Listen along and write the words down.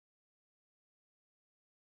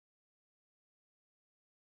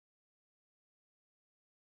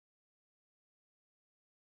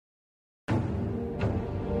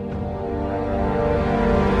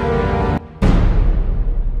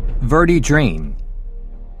Verti-Drain.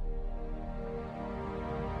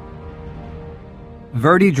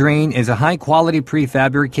 Verti-Drain is a high-quality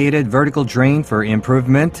prefabricated vertical drain for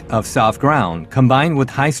improvement of soft ground, combined with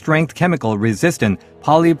high-strength chemical-resistant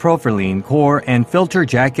polypropylene core and filter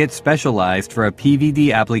jacket specialized for a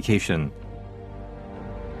PVD application.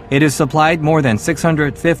 It is supplied more than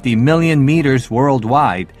 650 million meters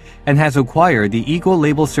worldwide and has acquired the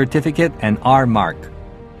Eco-Label certificate and R mark.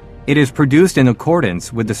 It is produced in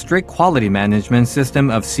accordance with the strict quality management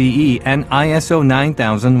system of CE and ISO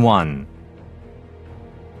 9001.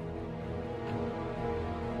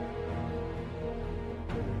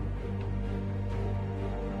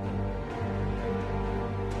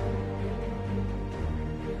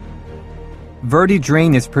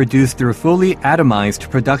 Verti-Drain is produced through fully atomized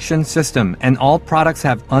production system and all products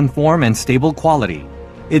have uniform and stable quality.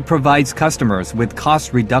 It provides customers with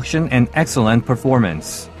cost reduction and excellent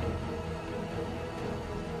performance.